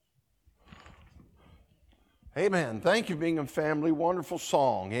Amen. Thank you, Bingham family. Wonderful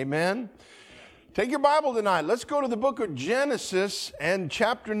song. Amen. Take your Bible tonight. Let's go to the book of Genesis and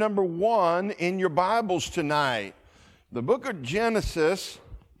chapter number 1 in your Bibles tonight. The book of Genesis,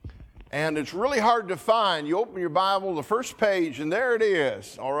 and it's really hard to find. You open your Bible, the first page, and there it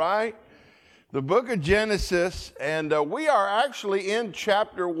is, all right? The book of Genesis, and we are actually in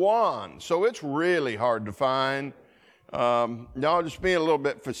chapter 1, so it's really hard to find. No, just being a little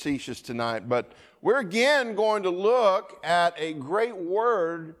bit facetious tonight, but we're again going to look at a great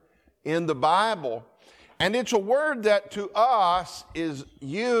word in the Bible, and it's a word that to us is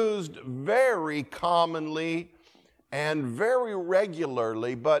used very commonly and very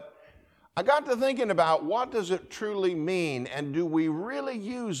regularly, but I got to thinking about what does it truly mean, and do we really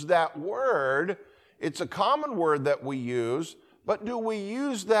use that word? It's a common word that we use, but do we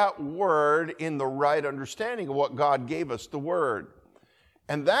use that word in the right understanding of what God gave us the word?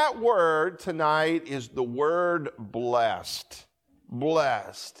 And that word tonight is the word blessed.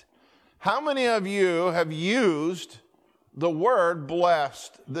 Blessed. How many of you have used the word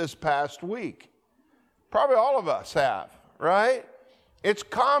blessed this past week? Probably all of us have, right? It's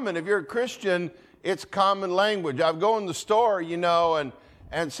common. If you're a Christian, it's common language. I go in the store,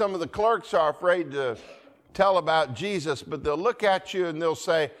 and some of the clerks are afraid to tell about Jesus, but they'll look at you and they'll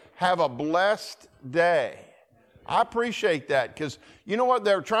say, "Have a blessed day." I appreciate that, because you know what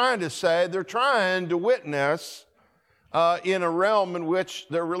they're trying to say? They're trying to witness in a realm in which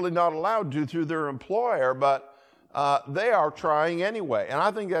they're really not allowed to through their employer, but they are trying anyway, and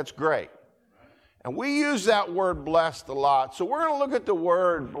I think that's great. And we use that word blessed a lot, so we're going to look at the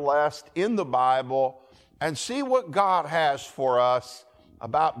word blessed in the Bible and see what God has for us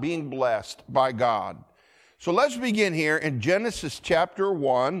about being blessed by God. So let's begin here in Genesis chapter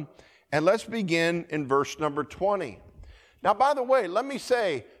 1, and let's begin in verse number 20. Now, by the way, let me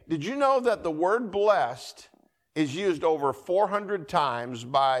say, did you know that the word blessed is used over 400 times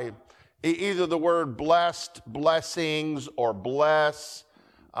by either the word blessed, blessings, or bless,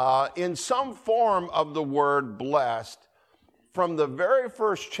 in some form of the word blessed from the very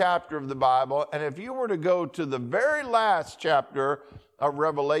first chapter of the Bible, and if you were to go to the very last chapter of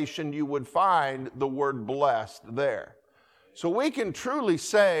Revelation, you would find the word blessed there. So we can truly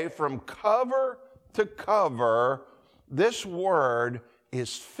say from cover to cover, this word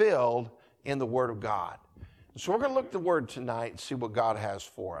is filled in the Word of God. So we're going to look at the Word tonight and see what God has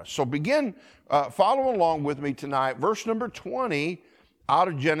for us. So begin, follow along with me tonight, verse number 20 out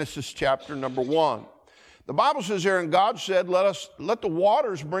of Genesis chapter number 1. The Bible says here, "And God said, let the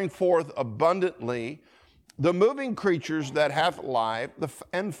waters bring forth abundantly the moving creatures that have life,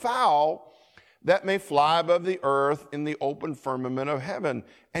 and fowl that may fly above the earth in the open firmament of heaven.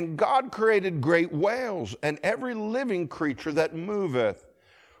 And God created great whales, and every living creature that moveth,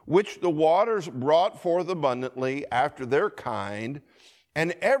 which the waters brought forth abundantly after their kind,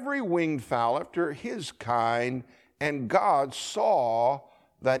 and every winged fowl after his kind. And God saw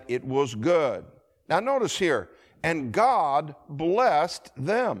that it was good." Now notice here, "And God blessed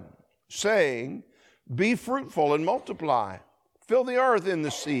them, saying, Be fruitful and multiply, fill the earth in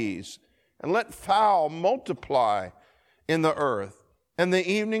the seas, and let fowl multiply in the earth. And the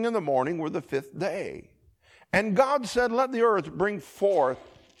evening and the morning were the fifth day. And God said, Let the earth bring forth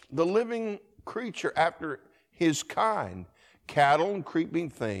the living creature after his kind, cattle and creeping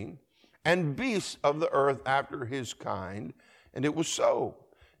thing, and beasts of the earth after his kind. And it was so.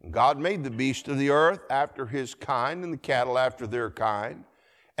 And God made the beast of the earth after his kind, and the cattle after their kind,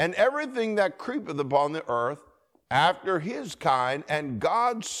 and everything that creepeth upon the earth after his kind. And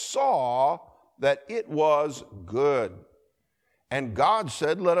God saw that it was good. And God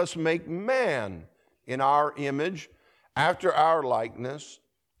said, Let us make man in our image, after our likeness,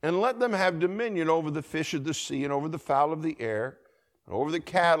 and let them have dominion over the fish of the sea, and over the fowl of the air, and over the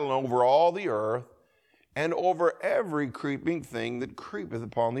cattle, and over all the earth, and over every creeping thing that creepeth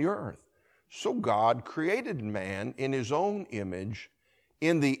upon the earth. So God created man in his own image.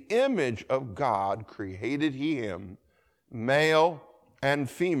 In the image of God created he him, male and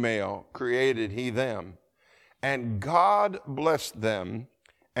female created he them. And God blessed them,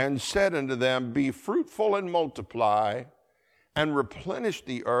 and said unto them, Be fruitful and multiply, and replenish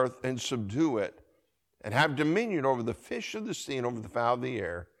the earth, and subdue it, and have dominion over the fish of the sea, and over the fowl of the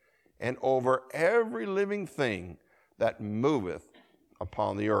air, and over every living thing that moveth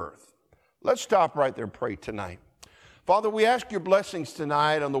upon the earth." Let's stop right there and pray tonight. Father, we ask your blessings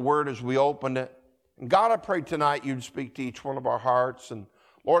tonight on the word as we open it. And God, I pray tonight you'd speak to each one of our hearts. And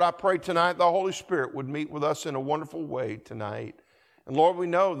Lord, I pray tonight the Holy Spirit would meet with us in a wonderful way tonight. And Lord, we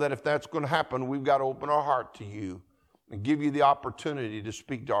know that if that's going to happen, we've got to open our heart to you and give you the opportunity to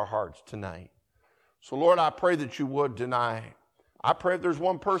speak to our hearts tonight. So, Lord, I pray that you would tonight. I pray if there's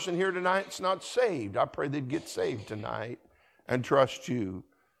one person here tonight that's not saved, I pray they'd get saved tonight and trust you.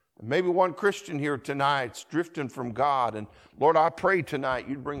 Maybe one Christian here tonight's drifting from God. And Lord, I pray tonight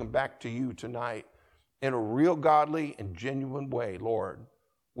you'd bring them back to you tonight in a real godly and genuine way, Lord.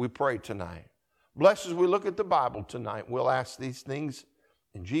 We pray tonight. Bless as we look at the Bible tonight. We'll ask these things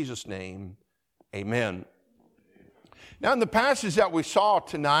in Jesus' name. Amen. Now, in the passage that we saw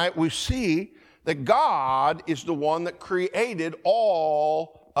tonight, we see that God is the one that created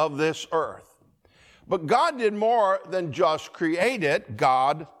all of this earth. But God did more than just create it.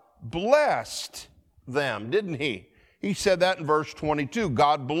 God blessed them, didn't he? He said that in verse 22.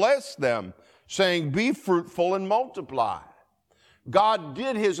 God blessed them, saying, be fruitful and multiply. God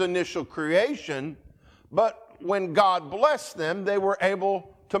did his initial creation, but when God blessed them, they were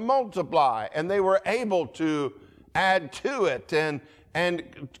able to multiply, and they were able to add to it and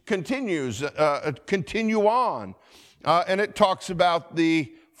continue on. And it talks about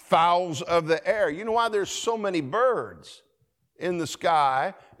the fowls of the air. You know why there's so many birds in the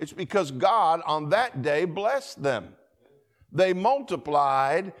sky? It's because God on that day blessed them. They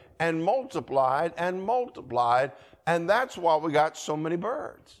multiplied and multiplied and multiplied, and that's why we got so many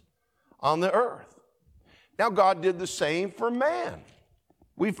birds on the earth. Now God did the same for man.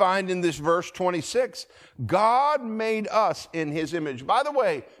 We find in this verse 26, God made us in his image. By the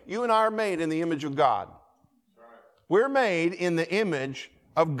way, you and I are made in the image of God. We're made in the image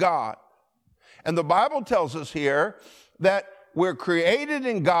of God. And the Bible tells us here that we're created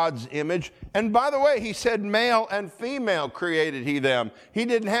in God's image. And by the way, he said male and female created he them. He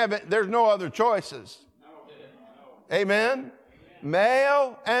didn't have it. There's no other choices. Amen?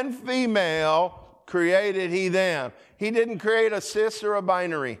 Male and female created he them. He didn't create a cis or a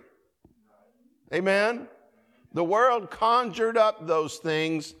binary. Amen? The world conjured up those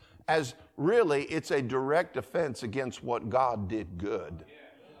things as really it's a direct offense against what God did good.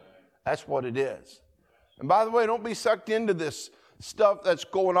 That's what it is. And by the way, don't be sucked into this stuff that's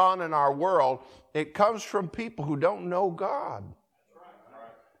going on in our world. It comes from people who don't know God.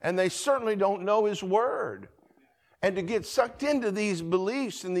 And they certainly don't know his word. And to get sucked into these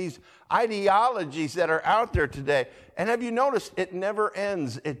beliefs and these ideologies that are out there today. And have you noticed it never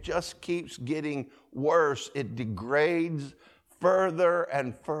ends? It just keeps getting worse. It degrades further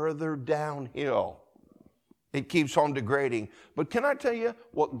and further downhill. It keeps on degrading. But can I tell you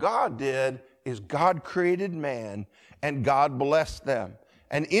what God did is God created man and God blessed them.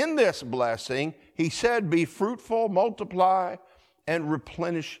 And in this blessing, he said, be fruitful, multiply, and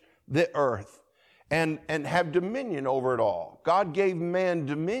replenish the earth and have dominion over it all. God gave man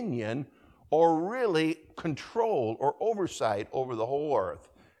dominion or really control or oversight over the whole earth.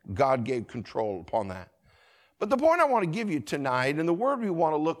 God gave control upon that. But the point I want to give you tonight, and the word we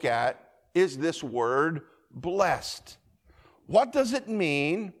want to look at, is this word blessed. What does it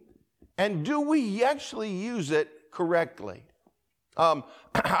mean? And do we actually use it correctly?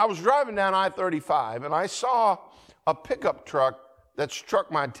 I was driving down I-35 and I saw a pickup truck that struck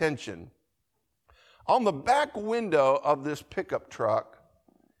my attention. On the back window of this pickup truck,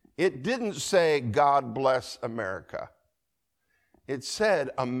 it didn't say, God bless America. It said,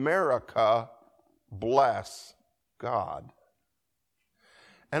 America bless God.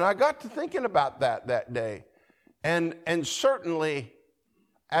 And I got to thinking about that day. And certainly,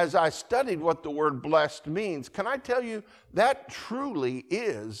 as I studied what the word blessed means, can I tell you that truly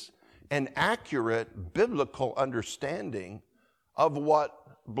is an accurate biblical understanding of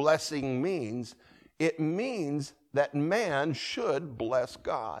what blessing means. It means that man should bless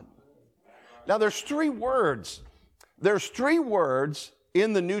God. Now there's three words. There's three words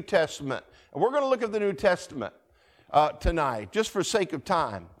in the New Testament. And we're going to look at the New Testament tonight, just for sake of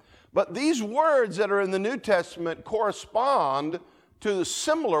time. But these words that are in the New Testament correspond to the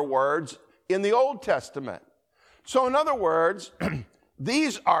similar words in the Old Testament. So in other words,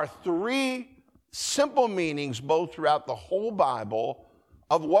 these are three simple meanings both throughout the whole Bible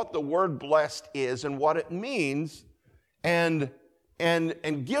of what the word blessed is and what it means, and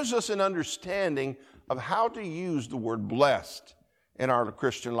gives us an understanding of how to use the word blessed in our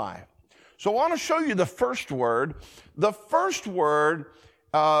Christian life. So I want to show you the first word. The first word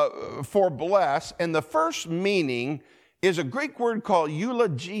for bless, and the first meaning is a Greek word called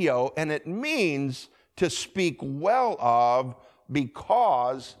eulogio, and it means to speak well of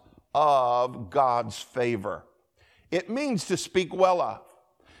because of God's favor. It means to speak well of.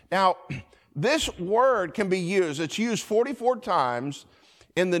 Now, this word can be used. It's used 44 times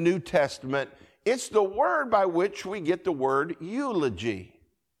in the New Testament. It's the word by which we get the word eulogy.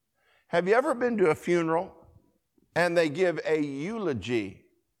 Have you ever been to a funeral and they give a eulogy?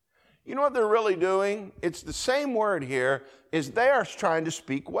 You know what they're really doing? It's the same word here, is they are trying to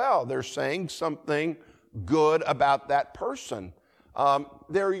speak well. They're saying something good about that person.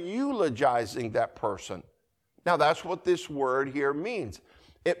 They're eulogizing that person. Now, that's what this word here means.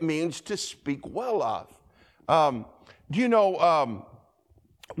 It means to speak well of. Do you know,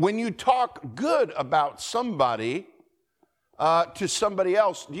 when you talk good about somebody to somebody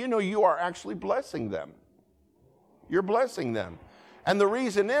else, do you know you are actually blessing them? You're blessing them. And the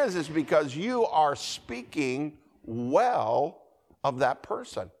reason is because you are speaking well of that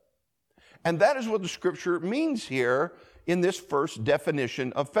person. And that is what the scripture means here in this first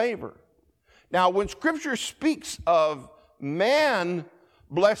definition of favor. Now, when scripture speaks of man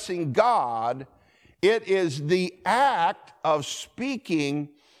blessing God, it is the act of speaking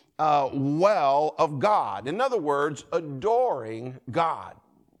well of God. In other words, adoring God.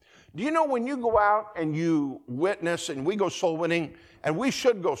 Do you know when you go out and you witness, and we go soul winning, and we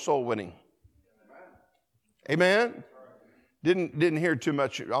should go soul winning? Amen? Didn't hear too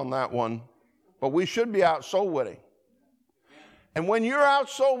much on that one, but we should be out soul winning. And when you're out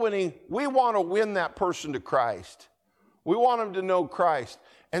soul winning, we want to win that person to Christ. We want them to know Christ.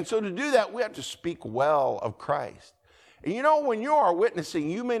 And so to do that, we have to speak well of Christ. And you know, when you are witnessing,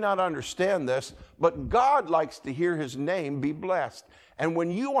 you may not understand this, but God likes to hear his name be blessed. And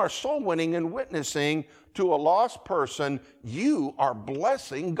when you are soul winning and witnessing to a lost person, you are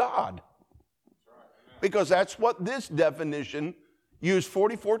blessing God. Because that's what this definition, used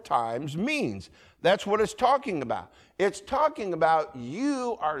 44 times, means. That's what it's talking about. It's talking about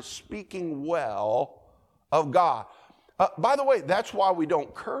you are speaking well of God. By the way, that's why we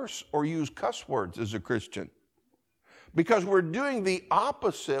don't curse or use cuss words as a Christian. Because we're doing the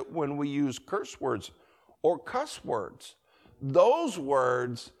opposite when we use curse words or cuss words. Those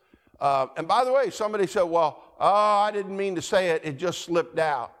words, and by the way, somebody said, well, I didn't mean to say it, it just slipped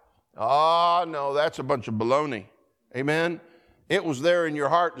out. Oh, no, that's a bunch of baloney. Amen? It was there in your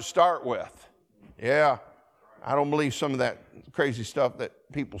heart to start with. Yeah, I don't believe some of that crazy stuff that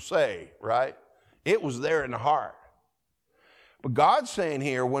people say, right? It was there in the heart. But God's saying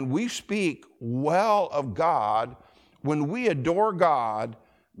here, when we speak well of God, when we adore God,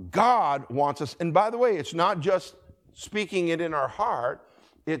 God wants us. And by the way, it's not just speaking it in our heart.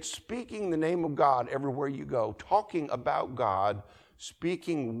 It's speaking the name of God everywhere you go, talking about God,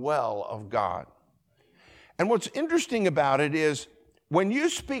 speaking well of God. And what's interesting about it is when you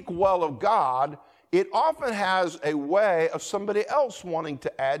speak well of God, it often has a way of somebody else wanting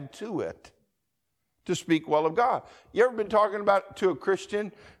to add to it, to speak well of God. You ever been talking about to a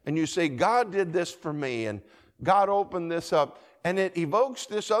Christian and you say, God did this for me and God opened this up, and it evokes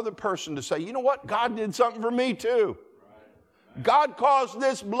this other person to say, you know what? God did something for me too. God caused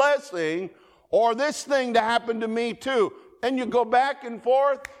this blessing or this thing to happen to me too. And you go back and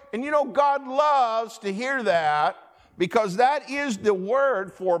forth, and you know, God loves to hear that, because that is the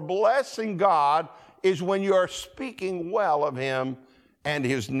word for blessing God, is when you are speaking well of him and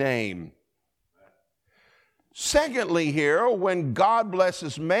his name. Secondly here, when God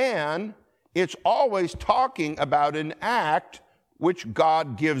blesses man, it's always talking about an act which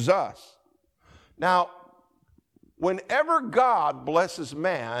God gives us. Now, whenever God blesses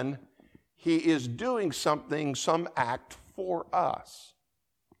man, he is doing something, some act for us.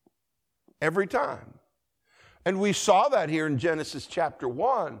 Every time. And we saw that here in Genesis chapter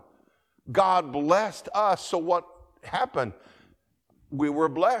 1. God blessed us, so what happened? We were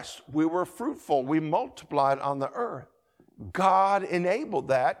blessed. We were fruitful. We multiplied on the earth. God enabled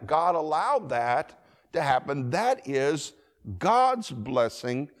that. God allowed that to happen. That is God's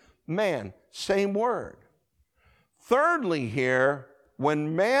blessing man. Same word. Thirdly here,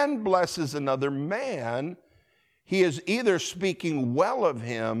 when man blesses another man, he is either speaking well of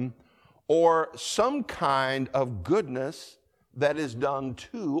him or some kind of goodness that is done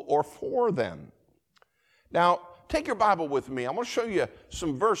to or for them. Now, take your Bible with me. I'm going to show you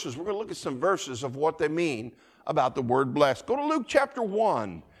some verses. We're going to look at some verses of what they mean about the word blessed. Go to Luke chapter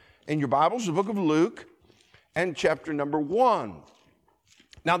 1 in your Bibles, the book of Luke, and chapter number 1.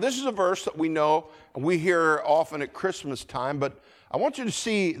 Now, this is a verse that we know and we hear often at Christmas time, but I want you to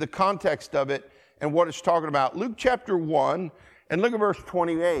see the context of it and what it's talking about. Luke chapter 1, and look at verse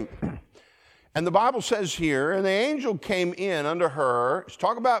 28. And the Bible says here, and the angel came in unto her, it's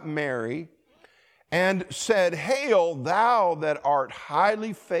talking about Mary, and said, Hail, thou that art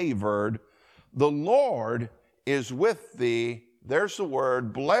highly favored, the Lord is with thee. There's the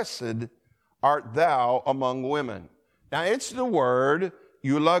word, blessed art thou among women. Now, it's the word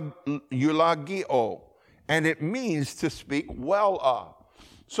eulogio, and it means to speak well of.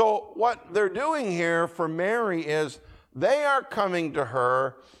 So what they're doing here for Mary is they are coming to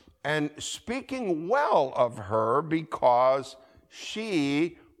her and speaking well of her because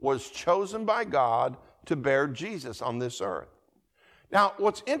she was chosen by God to bear Jesus on this earth. Now,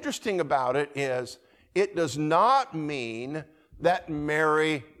 what's interesting about it is it does not mean that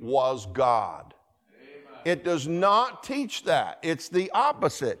Mary was God. Amen. It does not teach that. It's the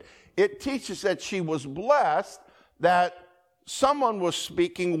opposite. It teaches that she was blessed, that someone was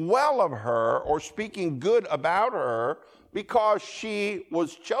speaking well of her or speaking good about her because she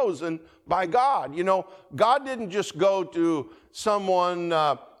was chosen by God. You know, God didn't just go to someone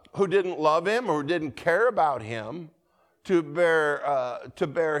who didn't love him or who didn't care about him to bear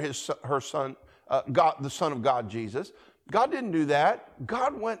her son, God, the Son of God, Jesus. God didn't do that.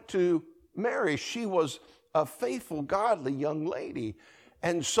 God went to Mary. She was a faithful, godly young lady.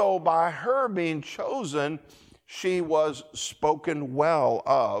 And so by her being chosen, she was spoken well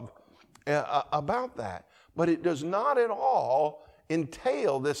of about that. But it does not at all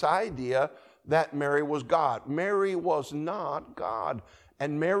entail this idea that Mary was God. Mary was not God,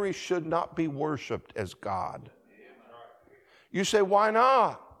 and Mary should not be worshiped as God. You say, why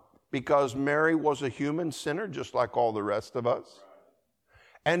not? Because Mary was a human sinner just like all the rest of us.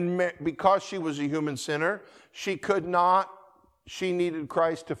 And because she was a human sinner, she needed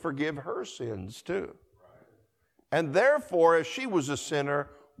Christ to forgive her sins too. And therefore, as she was a sinner,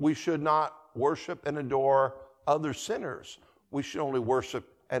 we should not worship and adore other sinners. We should only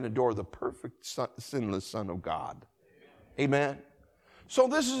worship and adore the perfect sinless Son of God. Amen. So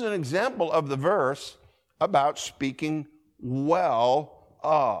this is an example of the verse about speaking well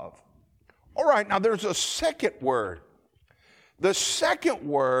of. All right, now there's a second word. The second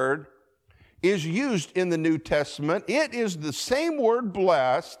word is used in the New Testament. It is the same word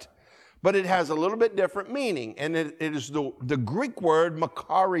blessed, but it has a little bit different meaning. And it is the Greek word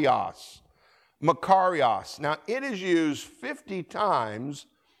makarios. Makarios. Now, it is used 50 times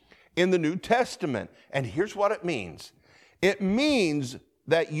in the New Testament. And here's what it means. It means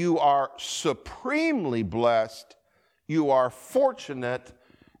that you are supremely blessed, you are fortunate,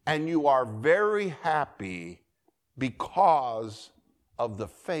 and you are very happy because of the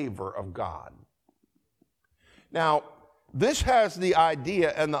favor of God. Now, this has the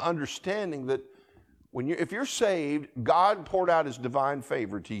idea and the understanding that if you're saved, God poured out his divine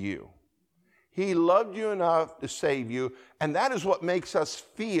favor to you. He loved you enough to save you, and that is what makes us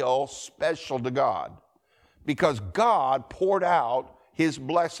feel special to God, because God poured out his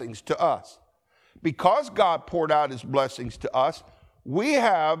blessings to us. Because God poured out his blessings to us, we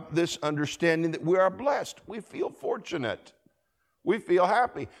have this understanding that we are blessed. We feel fortunate. We feel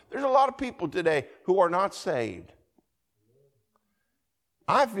happy. There's a lot of people today who are not saved.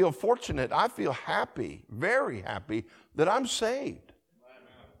 I feel fortunate. I feel happy, very happy that I'm saved.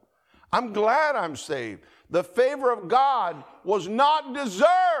 I'm glad I'm saved. The favor of God was not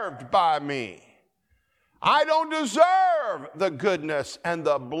deserved by me. I don't deserve the goodness and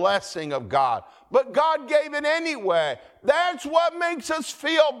the blessing of God, but God gave it anyway. That's what makes us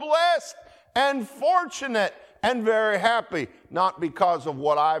feel blessed and fortunate and very happy, not because of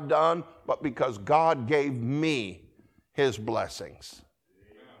what I've done, but because God gave me his blessings.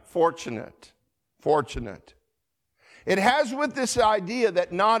 Fortunate, fortunate. It has with this idea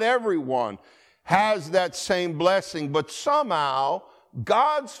that not everyone has that same blessing, but somehow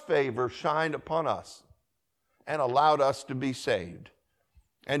God's favor shined upon us and allowed us to be saved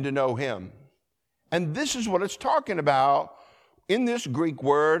and to know him. And this is what it's talking about in this Greek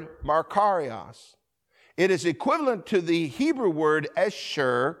word, makarios. It is equivalent to the Hebrew word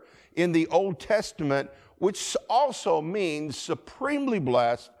esher in the Old Testament, which also means supremely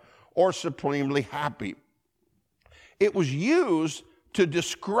blessed or supremely happy. It was used to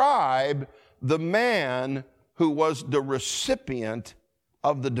describe the man who was the recipient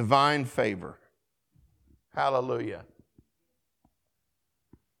of the divine favor. Hallelujah.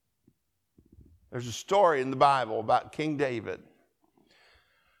 There's a story in the Bible about King David.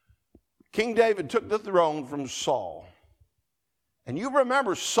 King David took the throne from Saul. And you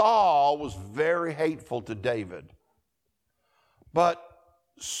remember Saul was very hateful to David. But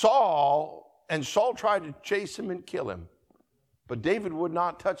Saul tried to chase him and kill him. But David would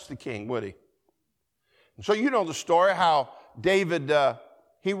not touch the king, would he? And so you know the story how David,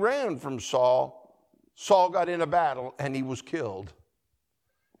 he ran from Saul. Saul got in a battle and he was killed.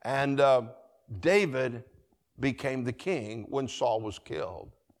 And David became the king when Saul was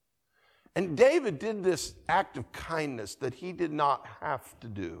killed. And David did this act of kindness that he did not have to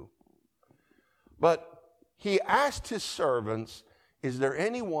do. But he asked his servants, is there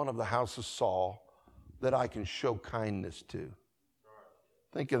anyone of the house of Saul that I can show kindness to?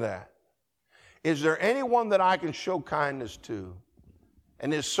 Think of that. Is there anyone that I can show kindness to?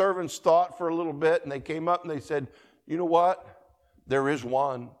 And his servants thought for a little bit, and they came up and they said, you know what? There is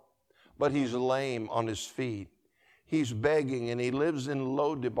one, but he's lame on his feet. He's begging, and he lives in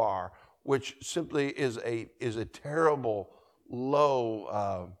Lodebar, which simply is a terrible,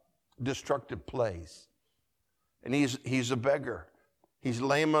 low, destructive place. And he's a beggar. He's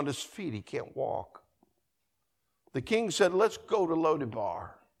lame on his feet. He can't walk. The king said, let's go to Lodebar.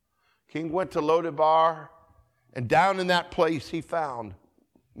 King went to Lodebar, and down in that place he found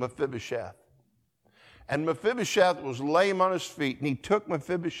Mephibosheth. And Mephibosheth was lame on his feet, and he took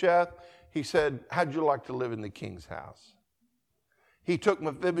Mephibosheth. He said, how'd you like to live in the king's house? He took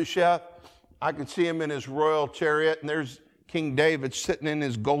Mephibosheth. I could see him in his royal chariot, and there's King David sitting in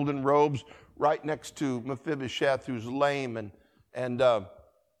his golden robes right next to Mephibosheth, who's lame and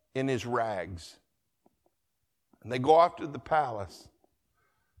in his rags. And they go off to the palace.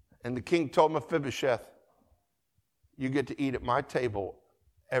 And the king told Mephibosheth, you get to eat at my table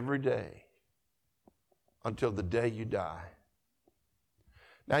every day until the day you die.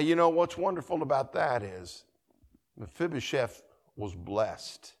 Now, you know what's wonderful about that is Mephibosheth was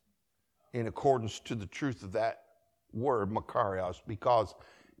blessed in accordance to the truth of that word, Makarios, because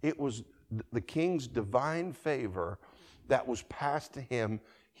it was the king's divine favor that was passed to him.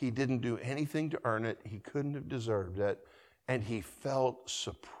 He didn't do anything to earn it. He couldn't have deserved it. And he felt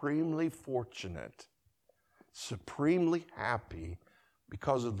supremely fortunate, supremely happy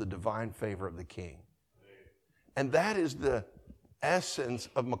because of the divine favor of the king. And that is the essence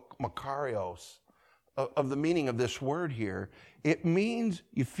of Makarios, of the meaning of this word here. It means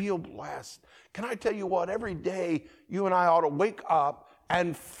you feel blessed. Can I tell you what? Every day you and I ought to wake up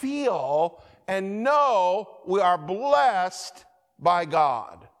and feel and know we are blessed by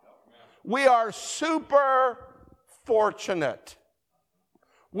God. We are super fortunate.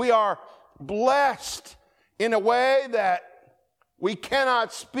 We are blessed in a way that we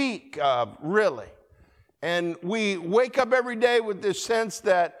cannot speak of, really. And we wake up every day with this sense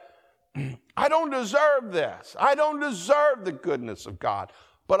that I don't deserve this. I don't deserve the goodness of God.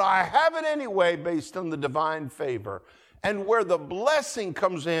 But I have it anyway based on the divine favor. And where the blessing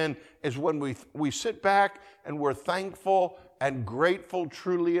comes in is when we sit back and we're thankful and grateful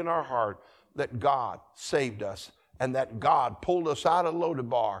truly in our heart that God saved us and that God pulled us out of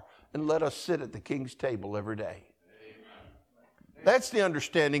Lodebar and let us sit at the king's table every day. Amen. That's the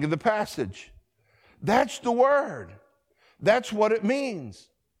understanding of the passage. That's the word. That's what it means.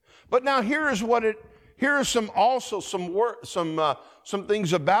 But now here are some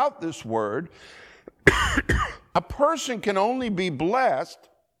things about this word. A person can only be blessed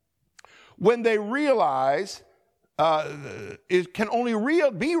when they realize, it can only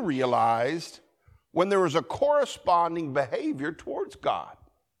be realized when there is a corresponding behavior towards God.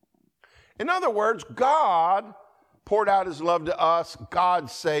 In other words, God poured out his love to us. God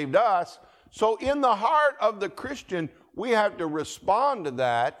saved us. So in the heart of the Christian, we have to respond to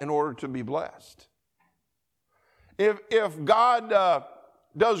that in order to be blessed. If God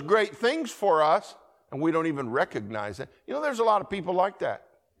does great things for us, and we don't even recognize it. You know, there's a lot of people like that.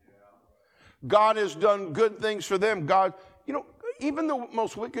 God has done good things for them. God, you know, even the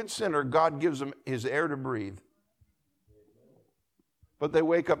most wicked sinner, God gives them his air to breathe. But they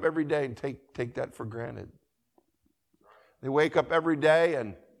wake up every day and take that for granted. They wake up every day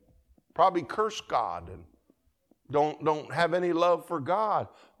and probably curse God and don't have any love for God.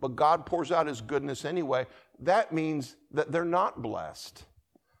 But God pours out his goodness anyway. That means that they're not blessed,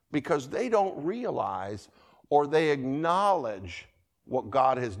 because they don't realize or they acknowledge what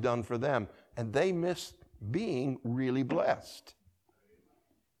God has done for them. And they miss being really blessed.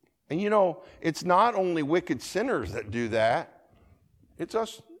 And you know, it's not only wicked sinners that do that. It's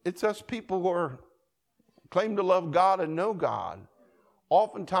us people who claim to love God and know God.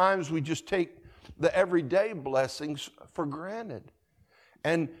 Oftentimes we just take the everyday blessings for granted.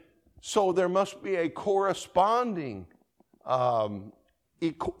 And so there must be a corresponding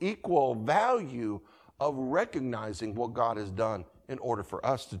equal value of recognizing what God has done in order for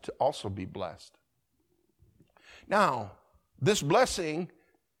us to also be blessed. Now, this blessing,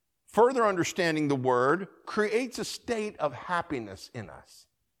 further understanding the word, creates a state of happiness in us.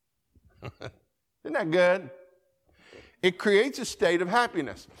 Isn't that good? It creates a state of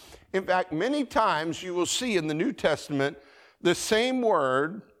happiness. In fact, many times you will see in the New Testament the same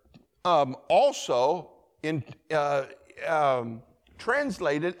word also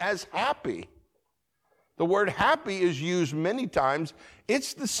translated as happy. The word happy is used many times.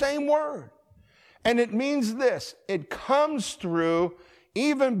 It's the same word. And it means this. It comes through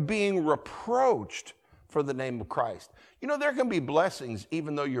even being reproached for the name of Christ. You know, there can be blessings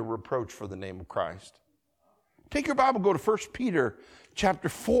even though you're reproached for the name of Christ. Take your Bible, go to 1 Peter chapter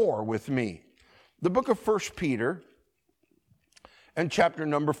 4 with me. The book of 1 Peter and chapter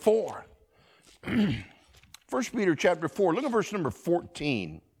number 4. 1 Peter chapter 4, look at verse number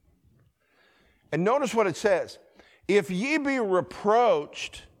 14. And notice what it says. If ye be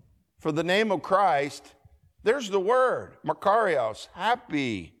reproached for the name of Christ, there's the word, makarios,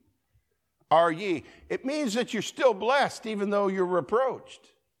 happy are ye. It means that you're still blessed even though you're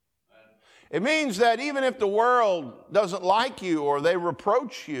reproached. It means that even if the world doesn't like you or they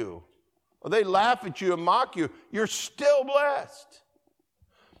reproach you or they laugh at you and mock you, you're still blessed.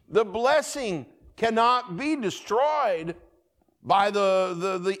 The blessing cannot be destroyed by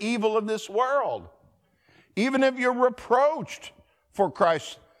the evil of this world. Even if you're reproached for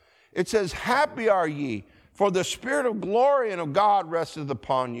Christ, it says, happy are ye, for the Spirit of glory and of God resteth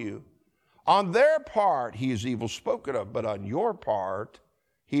upon you. On their part he is evil spoken of, but on your part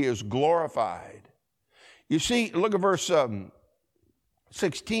he is glorified. You see, look at verse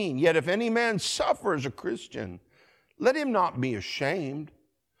 16. Yet if any man suffer as a Christian, let him not be ashamed,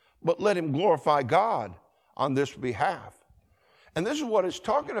 but let him glorify God on this behalf. And this is what it's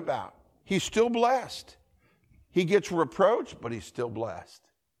talking about. He's still blessed. He gets reproached, but he's still blessed.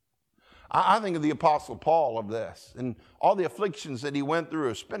 I think of the Apostle Paul of this and all the afflictions that he went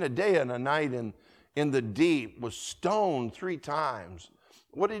through. Spent a day and a night in the deep, was stoned 3 times.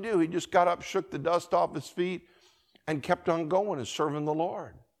 What did he do? He just got up, shook the dust off his feet, and kept on going and serving the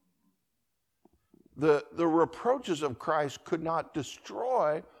Lord. The reproaches of Christ could not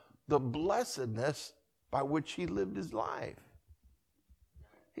destroy the blessedness by which he lived his life.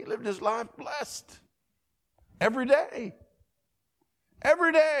 He lived his life blessed every day.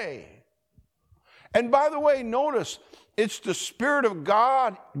 Every day. And by the way, notice, it's the Spirit of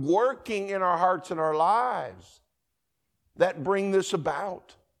God working in our hearts and our lives that bring this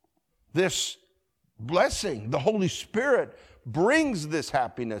about. This blessing, the Holy Spirit brings this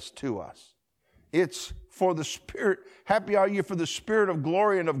happiness to us. It's for the Spirit, happy are you, for the Spirit of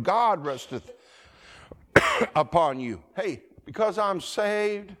glory and of God resteth upon you. Hey, because I'm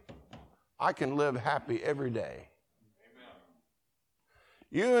saved, I can live happy every day.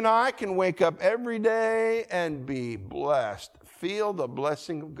 You and I can wake up every day and be blessed. Feel the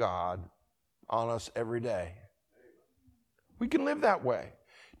blessing of God on us every day. We can live that way.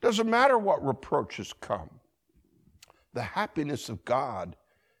 It doesn't matter what reproaches come. The happiness of God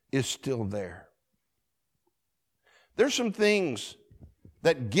is still there. There's some things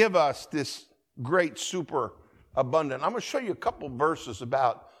that give us this great super abundant. I'm going to show you a couple verses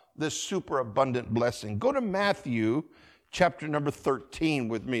about this super abundant blessing. Go to Matthew chapter number 13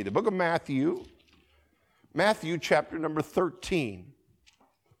 with me. The book of Matthew chapter number 13.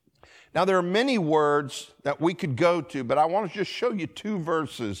 Now there are many words that we could go to, but I want to just show you 2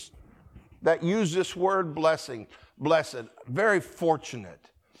 verses that use this word blessing. Blessed, very fortunate,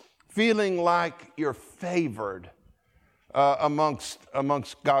 feeling like you're favored amongst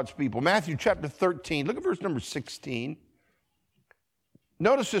God's people. Matthew chapter 13, look at verse number 16.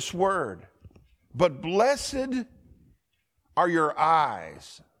 Notice this word, but blessed are your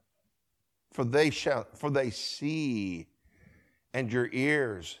eyes, for they see, and your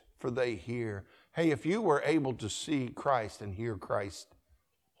ears, for they hear. Hey, if you were able to see Christ and hear Christ,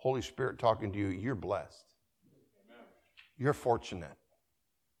 Holy Spirit talking to you, you're blessed. Amen. You're fortunate.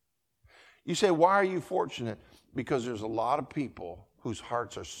 You say, why are you fortunate? Because there's a lot of people whose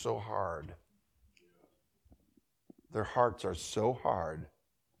hearts are so hard. Their hearts are so hard,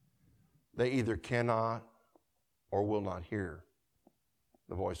 they either cannot or will not hear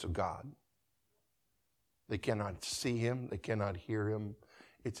the voice of God. They cannot see him. They cannot hear him.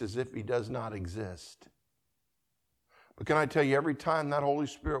 It's as if he does not exist. But can I tell you, every time that Holy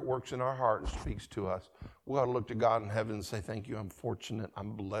Spirit works in our heart and speaks to us, we ought to look to God in heaven and say, thank you, I'm fortunate,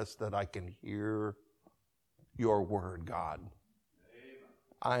 I'm blessed that I can hear your word, God.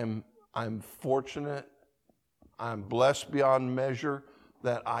 I'm fortunate, I'm blessed beyond measure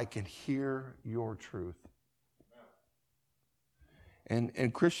that I can hear your truth.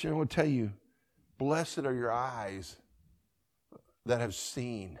 And Christian, I will tell you, blessed are your eyes that have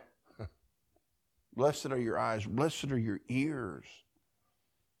seen. Blessed are your eyes. Blessed are your ears.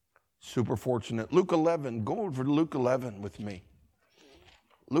 Super fortunate. Luke 11. Go over to Luke 11 with me.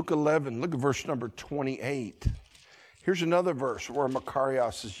 Luke 11. Look at verse number 28. Here's another verse where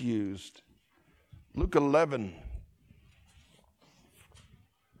makarios is used. Luke 11.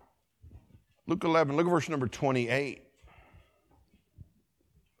 Luke 11. Look at verse number 28.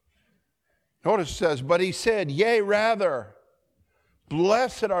 Notice it says, but he said, yea, rather,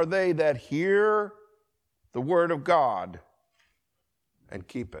 blessed are they that hear the word of God and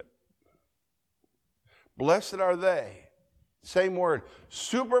keep it. Blessed are they. Same word.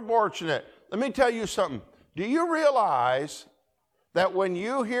 Super fortunate. Let me tell you something. Do you realize that when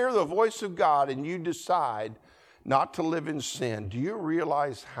you hear the voice of God and you decide not to live in sin, do you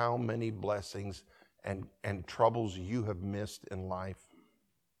realize how many blessings and troubles you have missed in life?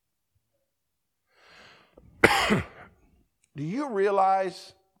 Do you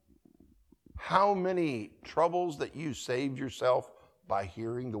realize how many troubles that you saved yourself by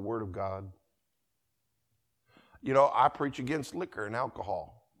hearing the Word of God? You know, I preach against liquor and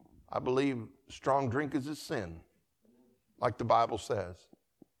alcohol. I believe strong drink is a sin, like the Bible says.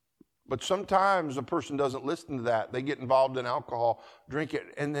 But sometimes a person doesn't listen to that. They get involved in alcohol, drink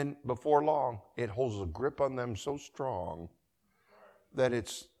it, and then before long, it holds a grip on them so strong that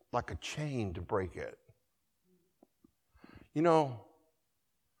it's like a chain to break it. You know,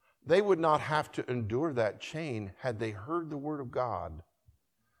 they would not have to endure that chain had they heard the Word of God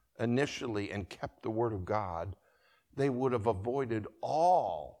initially and kept the Word of God. They would have avoided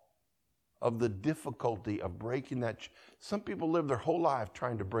all of the difficulty of breaking that. Some people live their whole life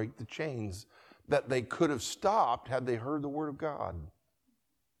trying to break the chains that they could have stopped had they heard the Word of God.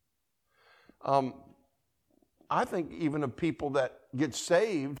 I think even of people that get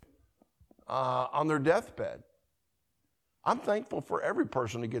saved on their deathbed. I'm thankful for every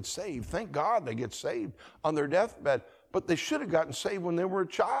person who gets saved. Thank God they get saved on their deathbed. But they should have gotten saved when they were a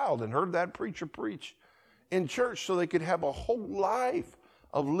child and heard that preacher preach in church so they could have a whole life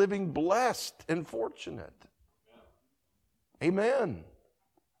of living blessed and fortunate. Amen.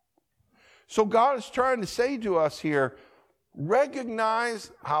 So God is trying to say to us here,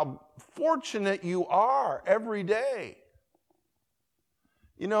 recognize how fortunate you are every day.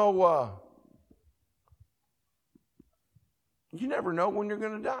 You know, you never know when you're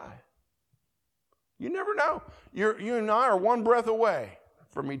going to die. You never know. You and I are one breath away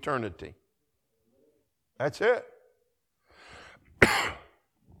from eternity. That's it.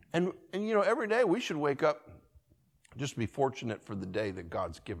 And you know, every day we should wake up, just be fortunate for the day that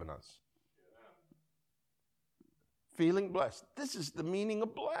God's given us. Feeling blessed. This is the meaning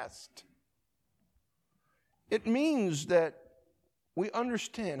of blessed. It means that we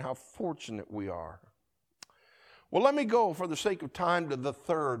understand how fortunate we are. Well, let me go, for the sake of time, to the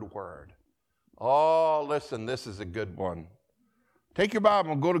third word. Oh, listen, this is a good one. Take your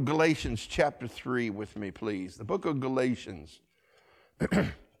Bible and go to Galatians chapter 3 with me, please. The book of Galatians,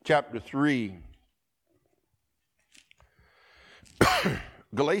 chapter 3.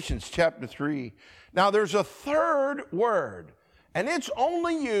 Galatians chapter 3. Now, there's a third word, and it's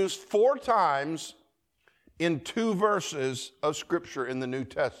only used 4 times in 2 verses of Scripture in the New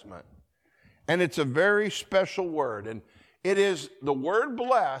Testament. And it's a very special word. And it is the word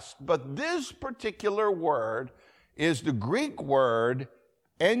blessed, but this particular word is the Greek word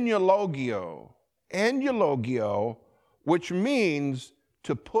eulogio. Eulogio, which means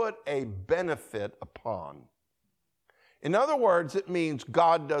to put a benefit upon. In other words, it means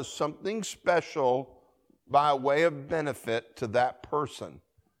God does something special by way of benefit to that person.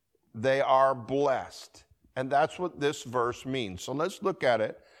 They are blessed. And that's what this verse means. So let's look at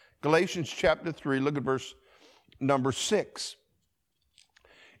it. Galatians chapter 3, look at verse number 6.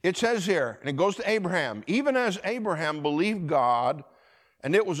 It says here, and it goes to Abraham, even as Abraham believed God,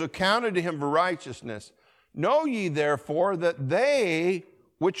 and it was accounted to him for righteousness. Know ye therefore that they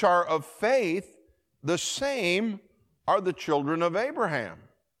which are of faith, the same are the children of Abraham.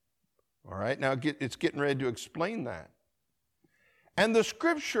 All right, now it's getting ready to explain that. And the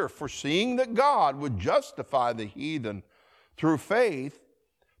scripture, foreseeing that God would justify the heathen through faith,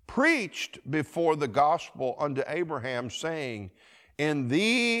 preached before the gospel unto Abraham, saying, in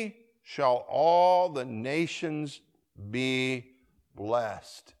thee shall all the nations be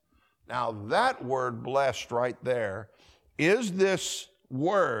blessed. Now that word blessed right there is this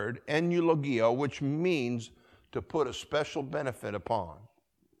word, eulogio, which means to put a special benefit upon.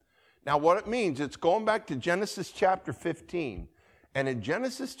 Now what it means, it's going back to Genesis chapter 15. And in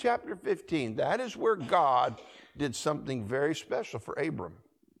Genesis chapter 15, that is where God did something very special for Abram.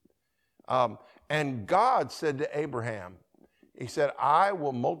 And God said to Abraham, he said, I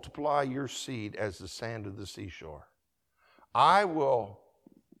will multiply your seed as the sand of the seashore. God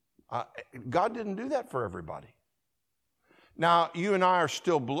didn't do that for everybody. Now, you and I are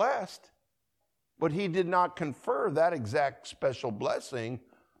still blessed, but he did not confer that exact special blessing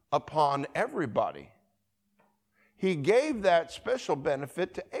upon everybody. He gave that special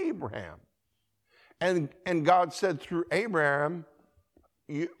benefit to Abraham. And God said through Abraham,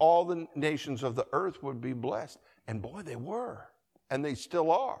 all the nations of the earth would be blessed. And boy, they were. And they still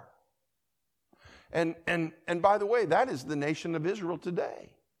are. And by the way, that is the nation of Israel today.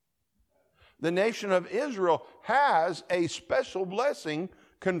 The nation of Israel has a special blessing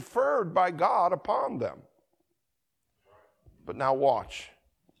conferred by God upon them. But now watch.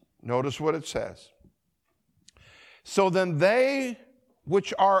 Notice what it says. So then they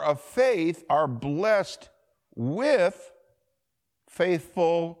which are of faith are blessed with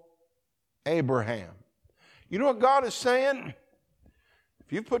faithful Abraham. You know what God is saying?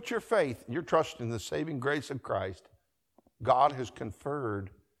 If you put your faith, your trust in the saving grace of Christ, God has conferred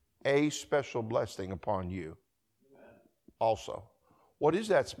a special blessing upon you also. What is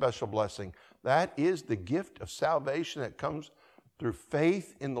that special blessing? That is the gift of salvation that comes through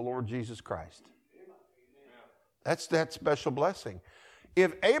faith in the Lord Jesus Christ. That's that special blessing.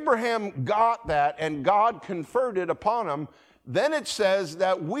 If Abraham got that and God conferred it upon him, then it says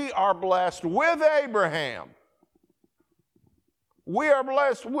that we are blessed with Abraham. We are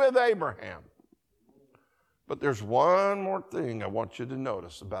blessed with Abraham. But there's one more thing I want you to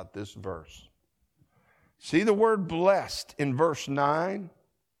notice about this verse. See the word blessed in verse 9?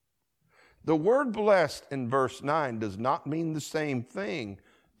 The word blessed in verse 9 does not mean the same thing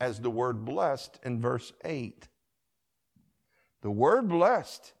as the word blessed in verse 8. The word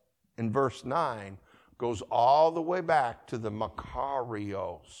blessed in verse 9 goes all the way back to the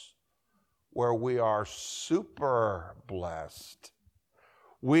Makarios, where we are super blessed.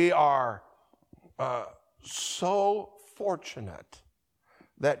 We are so fortunate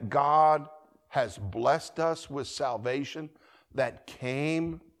that God has blessed us with salvation that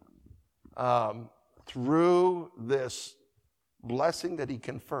came through this blessing that he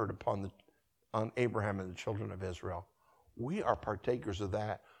conferred on Abraham and the children of Israel. We are partakers of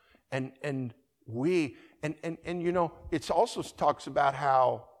that. And you know, it also talks about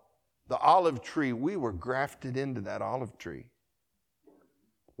how the olive tree, we were grafted into that olive tree.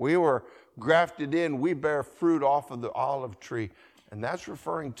 We were grafted in. We bear fruit off of the olive tree. And that's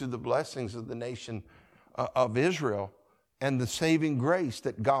referring to the blessings of the nation of Israel and the saving grace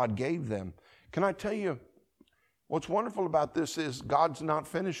that God gave them. Can I tell you, what's wonderful about this is God's not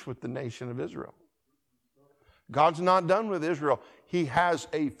finished with the nation of Israel. God's not done with Israel. He has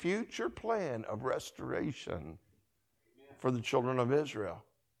a future plan of restoration for the children of Israel.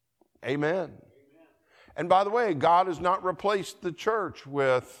 Amen. And by the way, God has not replaced the church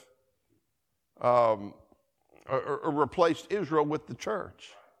with, or replaced Israel with the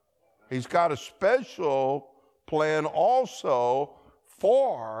church. He's got a special plan also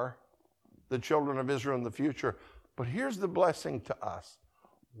for the children of Israel in the future. But here's the blessing to us.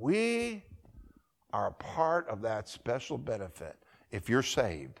 We are a part of that special benefit. If you're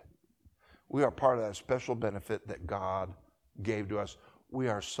saved, we are part of that special benefit that God gave to us. We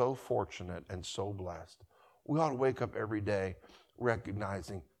are so fortunate and so blessed. We ought to wake up every day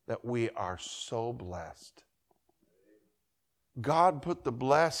recognizing that we are so blessed. God put the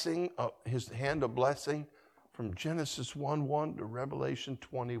blessing, his hand of blessing from Genesis 1:1 to Revelation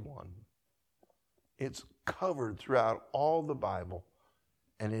 21. It's covered throughout all the Bible,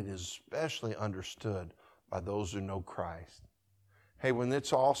 and it is especially understood by those who know Christ. Hey, when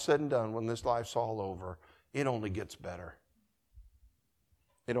it's all said and done, when this life's all over, it only gets better.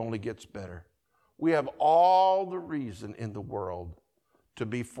 It only gets better. We have all the reason in the world to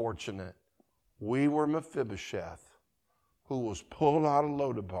be fortunate. We were Mephibosheth, who was pulled out of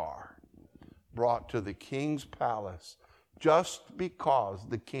Lodabar, brought to the king's palace just because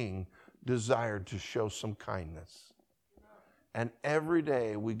the king desired to show some kindness. And every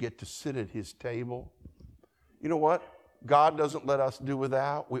day we get to sit at his table. You know what? God doesn't let us do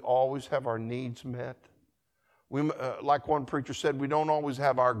without. We always have our needs met. We, like one preacher said, we don't always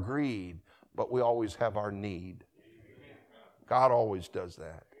have our greed, but we always have our need. God always does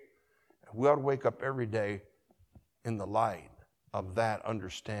that. We ought to wake up every day in the light of that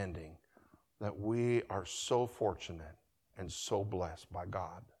understanding that we are so fortunate and so blessed by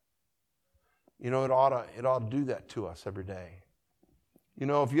God. You know, it ought to do that to us every day. You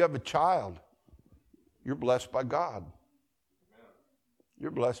know, if you have a child, you're blessed by God.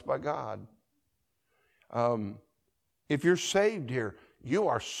 You're blessed by God. If you're saved here, you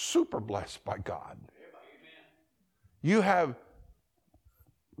are super blessed by God. You have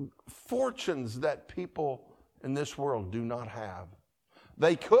fortunes that people in this world do not have.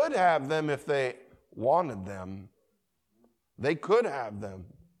 They could have them if they wanted them. They could have them.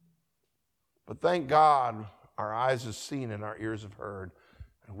 But thank God our eyes have seen and our ears have heard,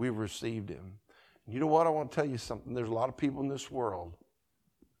 and we've received him. You know what? I want to tell you something. There's a lot of people in this world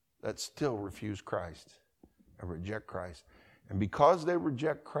that still refuse Christ and reject Christ. And because they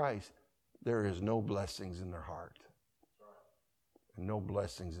reject Christ, there is no blessings in their heart and no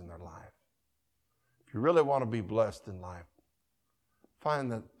blessings in their life. If you really want to be blessed in life,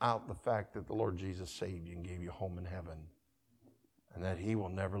 Find out the fact that the Lord Jesus saved you and gave you a home in heaven, and that He will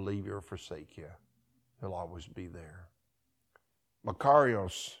never leave you or forsake you. He'll always be there.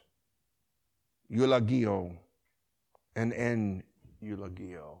 Makarios, eulagio, and en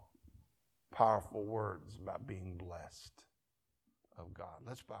eulagio. Powerful words about being blessed of God.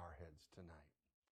 Let's bow our heads tonight.